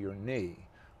dropping to your knee,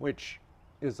 which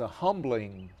is a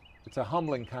humbling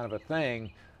kind of a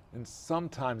thing. And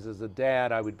sometimes as a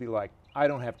dad, I would be like, I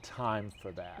don't have time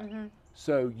for that.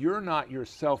 So you're not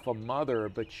yourself a mother,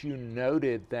 but you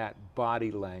noted that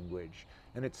body language.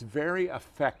 And it's very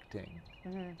affecting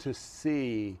to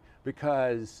see,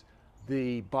 because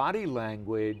the body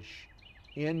language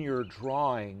in your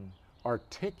drawing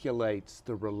articulates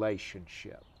the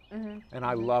relationship. And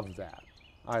I love that.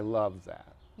 I love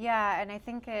that. Yeah, and I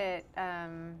think it,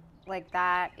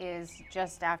 that is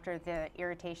just after the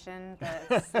irritation,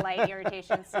 the slight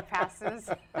irritation surpasses.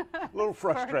 A little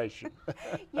frustration.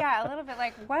 Yeah, a little bit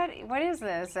like, what is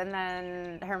this? And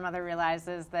then her mother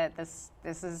realizes that this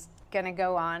is going to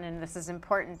go on and this is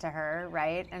important to her,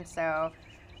 right? And so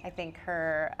I think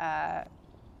her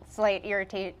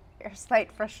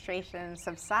slight frustration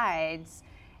subsides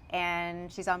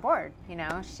and she's on board,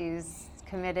 she's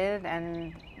committed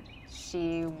and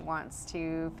she wants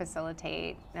to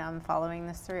facilitate following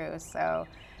this through. So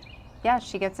yeah,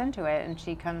 she gets into it and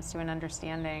she comes to an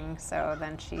understanding. So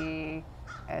then she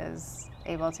is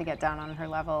able to get down on her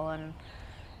level and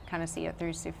kind of see it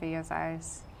through Sophia's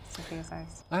eyes.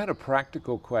 I had a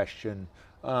practical question.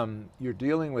 You're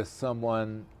dealing with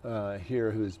someone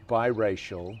here who's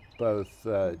biracial, both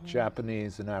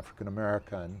Japanese and African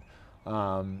American.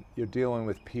 You're dealing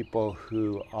with people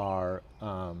who are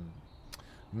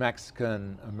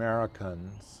Mexican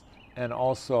Americans, and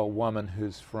also a woman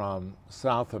who's from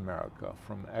South America,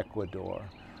 from Ecuador,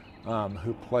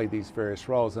 who play these various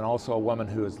roles, and also a woman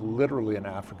who is literally an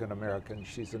African American.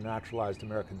 She's a naturalized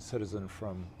American citizen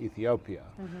from Ethiopia.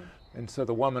 And so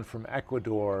the woman from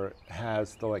Ecuador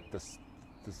has the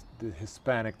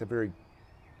Hispanic,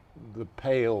 the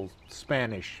pale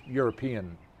Spanish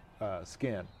European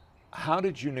skin. How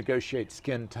did you negotiate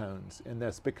skin tones in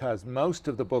this? Because most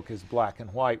of the book is black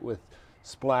and white with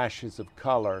splashes of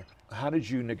color. How did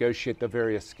you negotiate the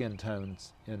various skin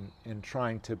tones in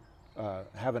trying to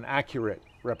have an accurate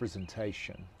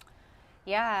representation?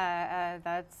 Yeah,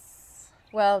 that's,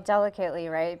 well, delicately,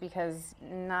 right? Because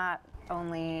not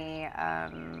only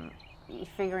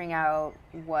figuring out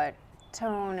what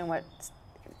tone and what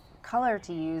color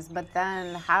to use, but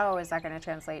then how is that going to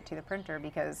translate to the printer?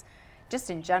 Because just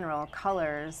in general,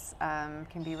 colors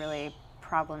can be really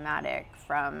problematic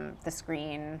from the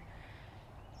screen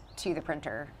to the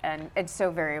printer, and it's so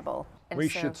variable. And we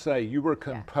should say you were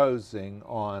composing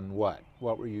on what?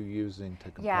 what were you using to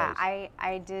compose? Yeah,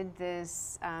 I did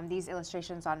these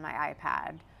illustrations on my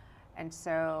iPad, and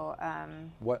so.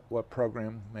 What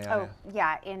program may I? Oh,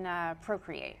 yeah, in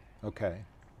Procreate. Okay.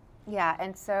 Yeah,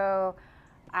 and so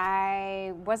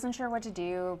I wasn't sure what to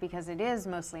do because it is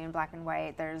mostly in black and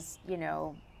white. There's,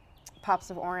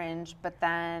 pops of orange, but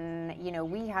then,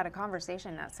 we had a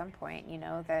conversation at some point,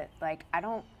 that like I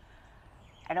don't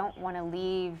want to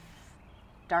leave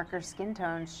darker skin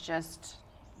tones just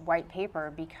white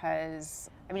paper because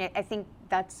I think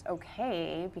that's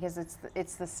okay because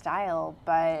it's the style,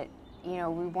 but we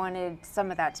wanted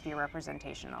some of that to be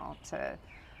representational to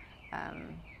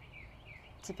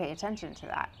pay attention to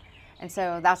that. And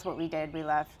so that's what we did. We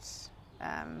left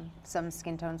some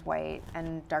skin tones white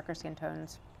and darker skin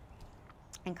tones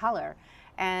in color.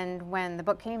 And when the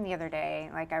book came the other day,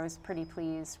 like I was pretty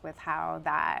pleased with how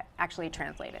that actually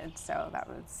translated. So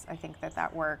I think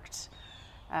that worked.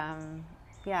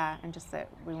 Yeah, and just that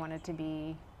we wanted to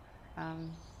pay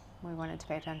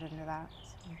attention to that.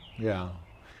 So. Yeah.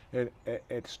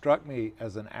 It struck me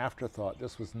as an afterthought.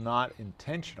 This was not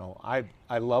intentional.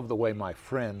 I love the way my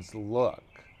friends look,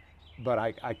 but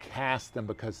I cast them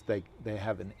because they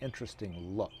have an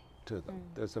interesting look to them.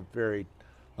 There's a very,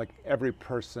 like every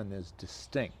person is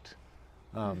distinct.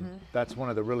 That's one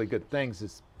of the really good things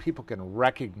is people can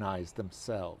recognize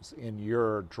themselves in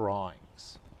your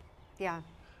drawings. Yeah.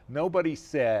 Nobody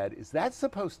said, is that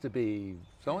supposed to be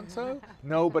so-and-so?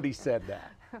 Nobody said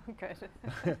that. Good.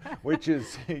 Which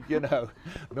is,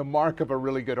 the mark of a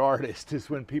really good artist is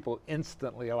when people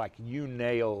instantly are like, you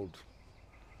nailed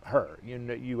her.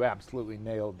 You absolutely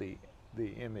nailed the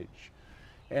image.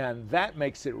 And that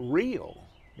makes it real.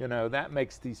 That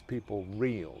makes these people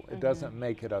real. It doesn't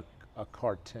make it a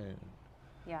cartoon.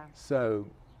 Yeah. So,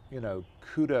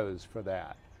 kudos for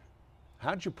that.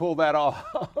 How'd you pull that off?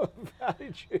 How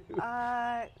did you?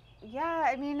 Yeah,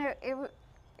 it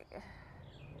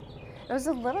was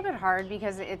a little bit hard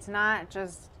because it's not.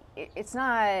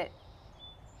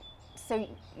 So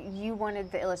you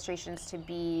wanted the illustrations to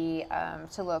be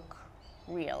to look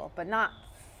real, but not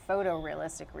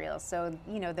photorealistic real. So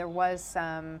there was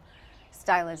some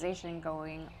stylization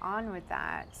going on with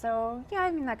that. So yeah,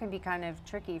 that can be kind of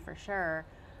tricky for sure.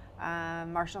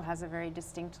 Marshall has a very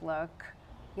distinct look.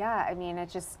 Yeah, it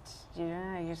just, you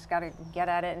just got to get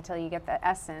at it until you get the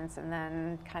essence and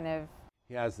then kind of.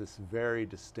 He has this very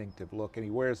distinctive look and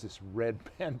he wears this red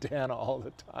bandana all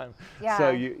the time. Yeah. So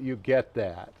you get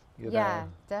that. Yeah,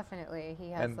 definitely. He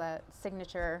has that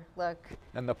signature look.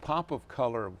 And the pop of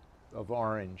color of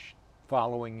orange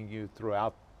following you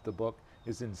throughout the book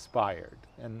is inspired.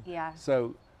 And yeah.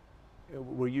 So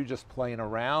were you just playing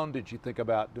around? Did you think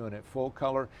about doing it full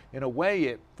color? In a way,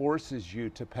 it forces you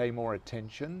to pay more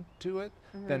attention to it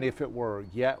than if it were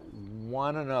yet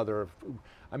one another.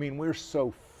 We're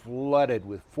so flooded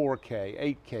with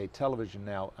 4K, 8K television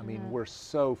now. We're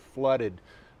so flooded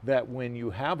that when you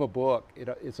have a book,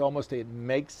 it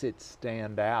makes it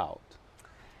stand out.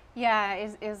 Yeah,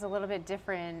 it is a little bit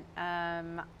different.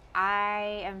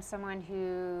 I am someone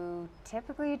who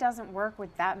typically doesn't work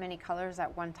with that many colors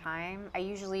at one time. I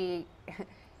usually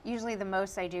the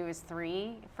most I do is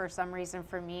 3. For some reason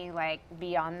for me, like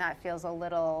beyond that feels a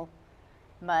little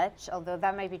much, although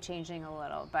that might be changing a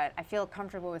little, but I feel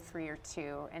comfortable with 3 or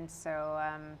 2. And so,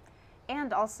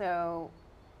 and also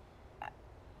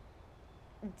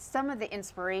some of the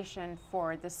inspiration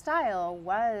for the style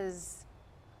was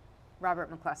Robert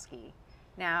McCluskey.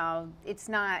 Now, it's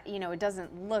not, it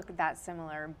doesn't look that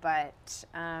similar, but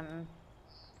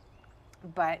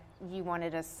you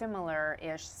wanted a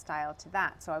similar-ish style to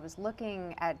that. So I was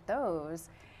looking at those,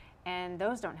 and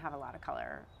those don't have a lot of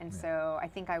color. And so I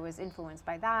think I was influenced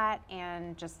by that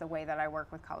and just the way that I work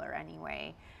with color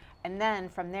anyway. And then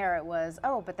from there it was,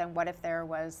 but then what if there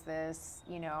was this,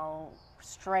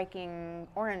 striking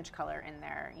orange color in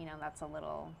there? That's a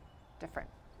little different.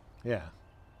 Yeah.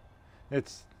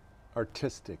 It's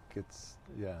artistic.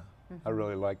 I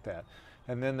really like that.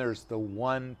 And then there's the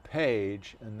one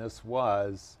page, and this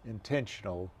was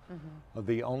intentional,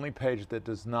 the only page that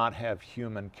does not have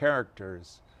human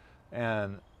characters,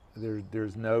 and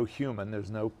there's no human,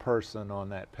 there's no person on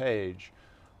that page,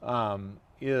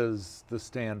 is the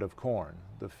stand of corn,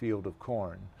 the field of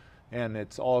corn. And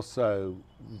it's also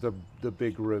the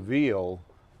big reveal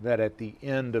that at the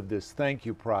end of this thank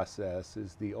you process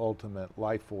is the ultimate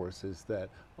life force, is that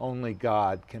only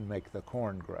God can make the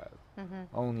corn grow.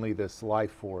 Only this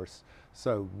life force.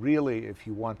 So really, if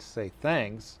you want to say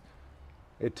thanks,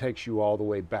 it takes you all the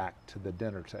way back to the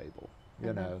dinner table,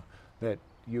 that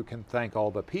you can thank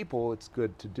all the people. It's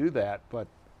good to do that, but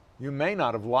you may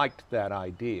not have liked that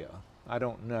idea. I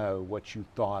don't know what you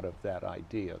thought of that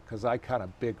idea, because I kind of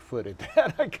bigfooted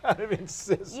that. I kind of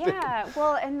insisted. Yeah,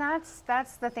 well, and that's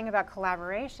the thing about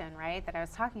collaboration, right? That I was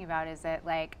talking about, is that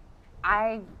like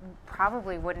I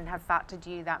probably wouldn't have thought to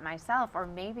do that myself, or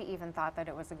maybe even thought that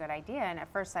it was a good idea. And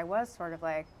at first I was sort of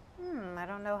like, I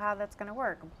don't know how that's going to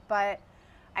work. But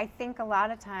I think a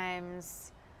lot of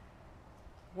times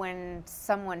when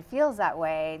someone feels that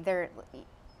way,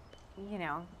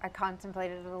 I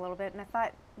contemplated it a little bit and I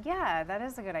thought, yeah, that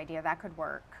is a good idea. That could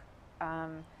work.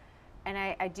 And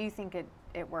I do think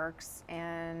it works.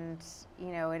 And,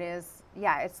 it is,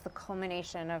 it's the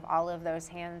culmination of all of those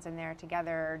hands in there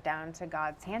together down to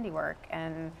God's handiwork.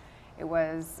 And it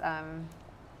was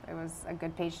a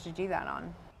good page to do that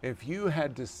on. If you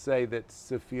had to say that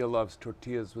Sophia Loves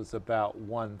Tortillas was about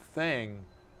one thing,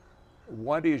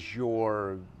 what is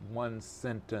your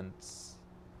one-sentence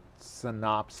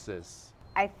synopsis?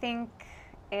 I think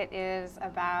it is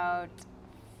about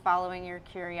following your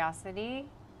curiosity,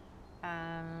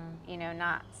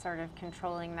 not sort of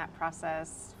controlling that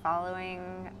process,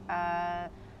 following a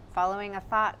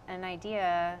thought, an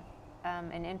idea,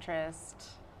 an interest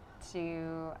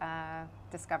to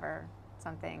discover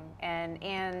something, and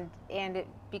it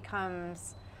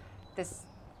becomes this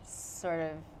sort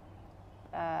of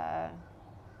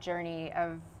journey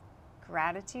of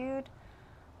gratitude.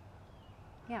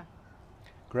 Yeah.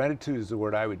 Gratitude is the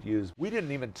word I would use. We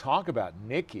didn't even talk about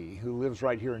Nikki, who lives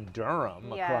right here in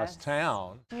Durham, across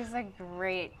town. She's a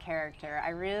great character. I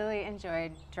really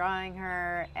enjoyed drawing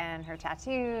her and her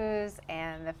tattoos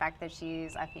and the fact that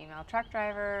she's a female truck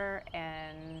driver,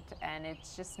 and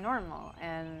it's just normal.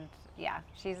 And yeah,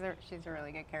 she's a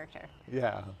really good character.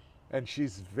 Yeah, and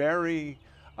she's very,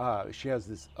 she has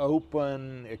this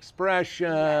open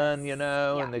expression,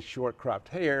 and the short cropped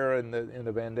hair and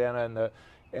the bandana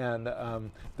and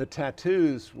the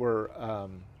tattoos were,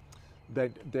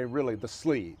 they really, the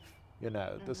sleeve,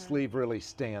 the sleeve really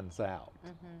stands out.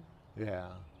 Yeah,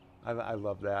 I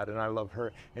love that, and I love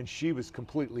her. And she was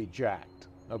completely jacked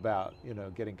about,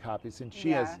 getting copies. And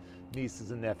she has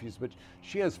nieces and nephews, but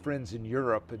she has friends in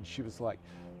Europe, and she was like,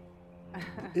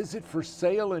 is it for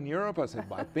sale in Europe? I said,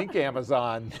 well, I think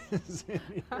Amazon is in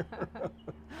Europe.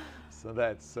 So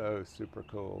that's so super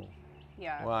cool.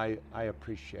 Yeah. Well, I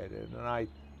appreciate it, and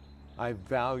I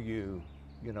value,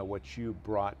 what you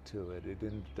brought to it. It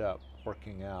ended up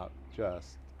working out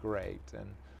just great. And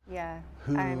yeah,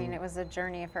 I mean, it was a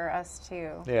journey for us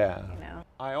too. Yeah.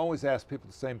 I always ask people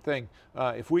the same thing.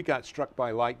 If we got struck by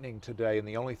lightning today and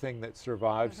the only thing that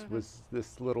survives was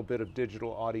this little bit of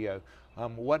digital audio,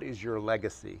 what is your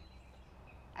legacy?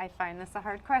 I find this a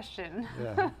hard question.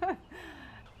 Yeah.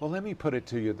 Well, let me put it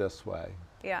to you this way.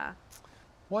 Yeah.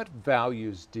 What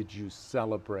values did you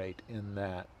celebrate in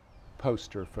that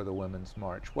poster for the Women's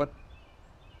March? What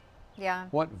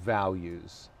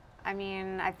values? I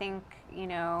mean, I think,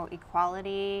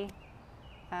 equality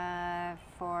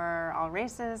for all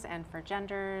races and for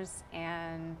genders,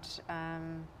 and,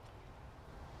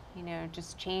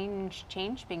 just change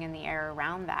being in the air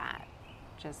around that.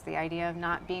 Just the idea of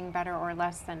not being better or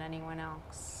less than anyone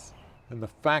else. And the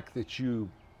fact that you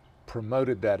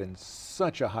promoted that in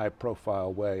such a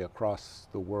high-profile way across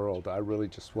the world, I really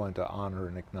just wanted to honor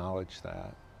and acknowledge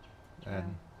that.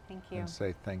 And, thank you. And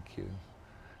say thank you.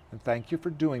 And thank you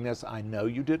for doing this. I know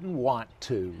you didn't want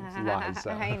to,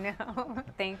 Liza. I know.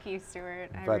 Thank you, Stuart.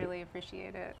 I really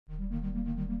appreciate it.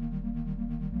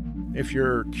 If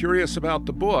you're curious about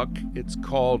the book, it's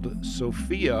called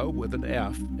Sophia with an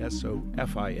F,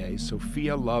 S-O-F-I-A,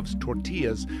 Sophia Loves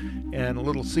Tortillas. And a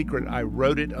little secret, I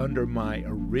wrote it under my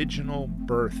original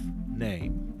birth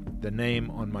name, the name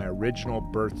on my original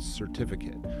birth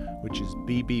certificate, which is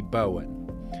B.B. Bowen.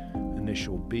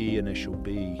 Initial B,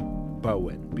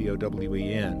 Bowen,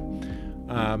 B-O-W-E-N.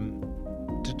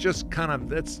 To just kind of,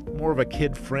 that's more of a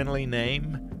kid-friendly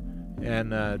name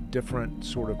and a different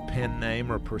sort of pen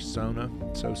name or persona.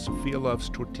 So Sophia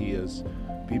Loves Tortillas,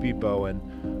 B.B. Bowen,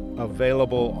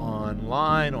 available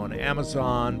online on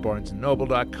Amazon,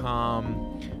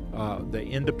 BarnesandNoble.com, the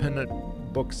independent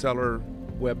bookseller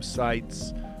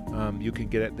websites. You can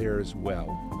get it there as well.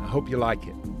 I hope you like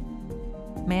it.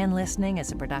 Man Listening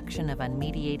is a production of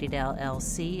Unmediated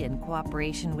LLC in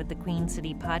cooperation with the Queen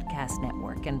City Podcast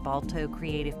Network and Balto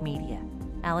Creative Media.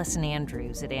 Allison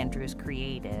Andrews at Andrews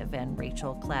Creative and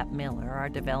Rachel Clapp-Miller are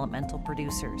developmental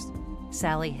producers.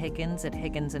 Sally Higgins at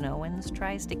Higgins & Owens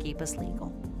tries to keep us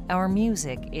legal. Our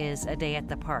music is A Day at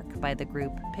the Park by the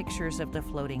group Pictures of the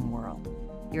Floating World.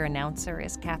 Your announcer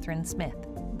is Catherine Smith.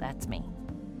 That's me.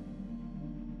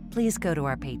 Please go to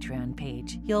our Patreon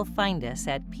page. You'll find us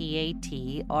at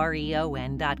patreon.com.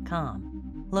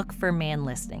 Look for Man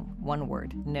Listening, one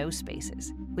word, no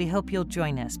spaces. We hope you'll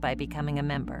join us by becoming a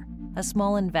member. A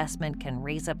small investment can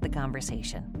raise up the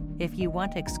conversation. If you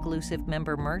want exclusive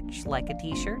member merch like a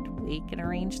t-shirt, we can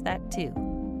arrange that too.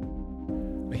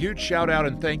 A huge shout out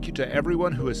and thank you to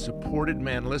everyone who has supported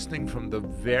Man Listening from the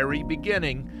very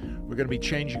beginning. We're going to be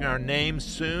changing our name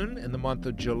soon in the month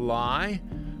of July.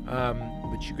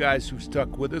 But you guys who've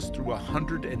stuck with us through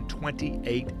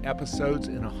 128 episodes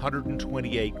in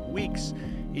 128 weeks,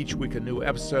 each week a new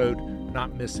episode,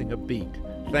 not missing a beat.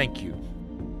 Thank you.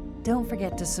 Don't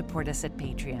forget to support us at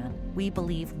Patreon. We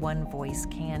believe one voice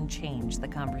can change the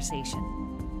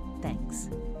conversation. Thanks.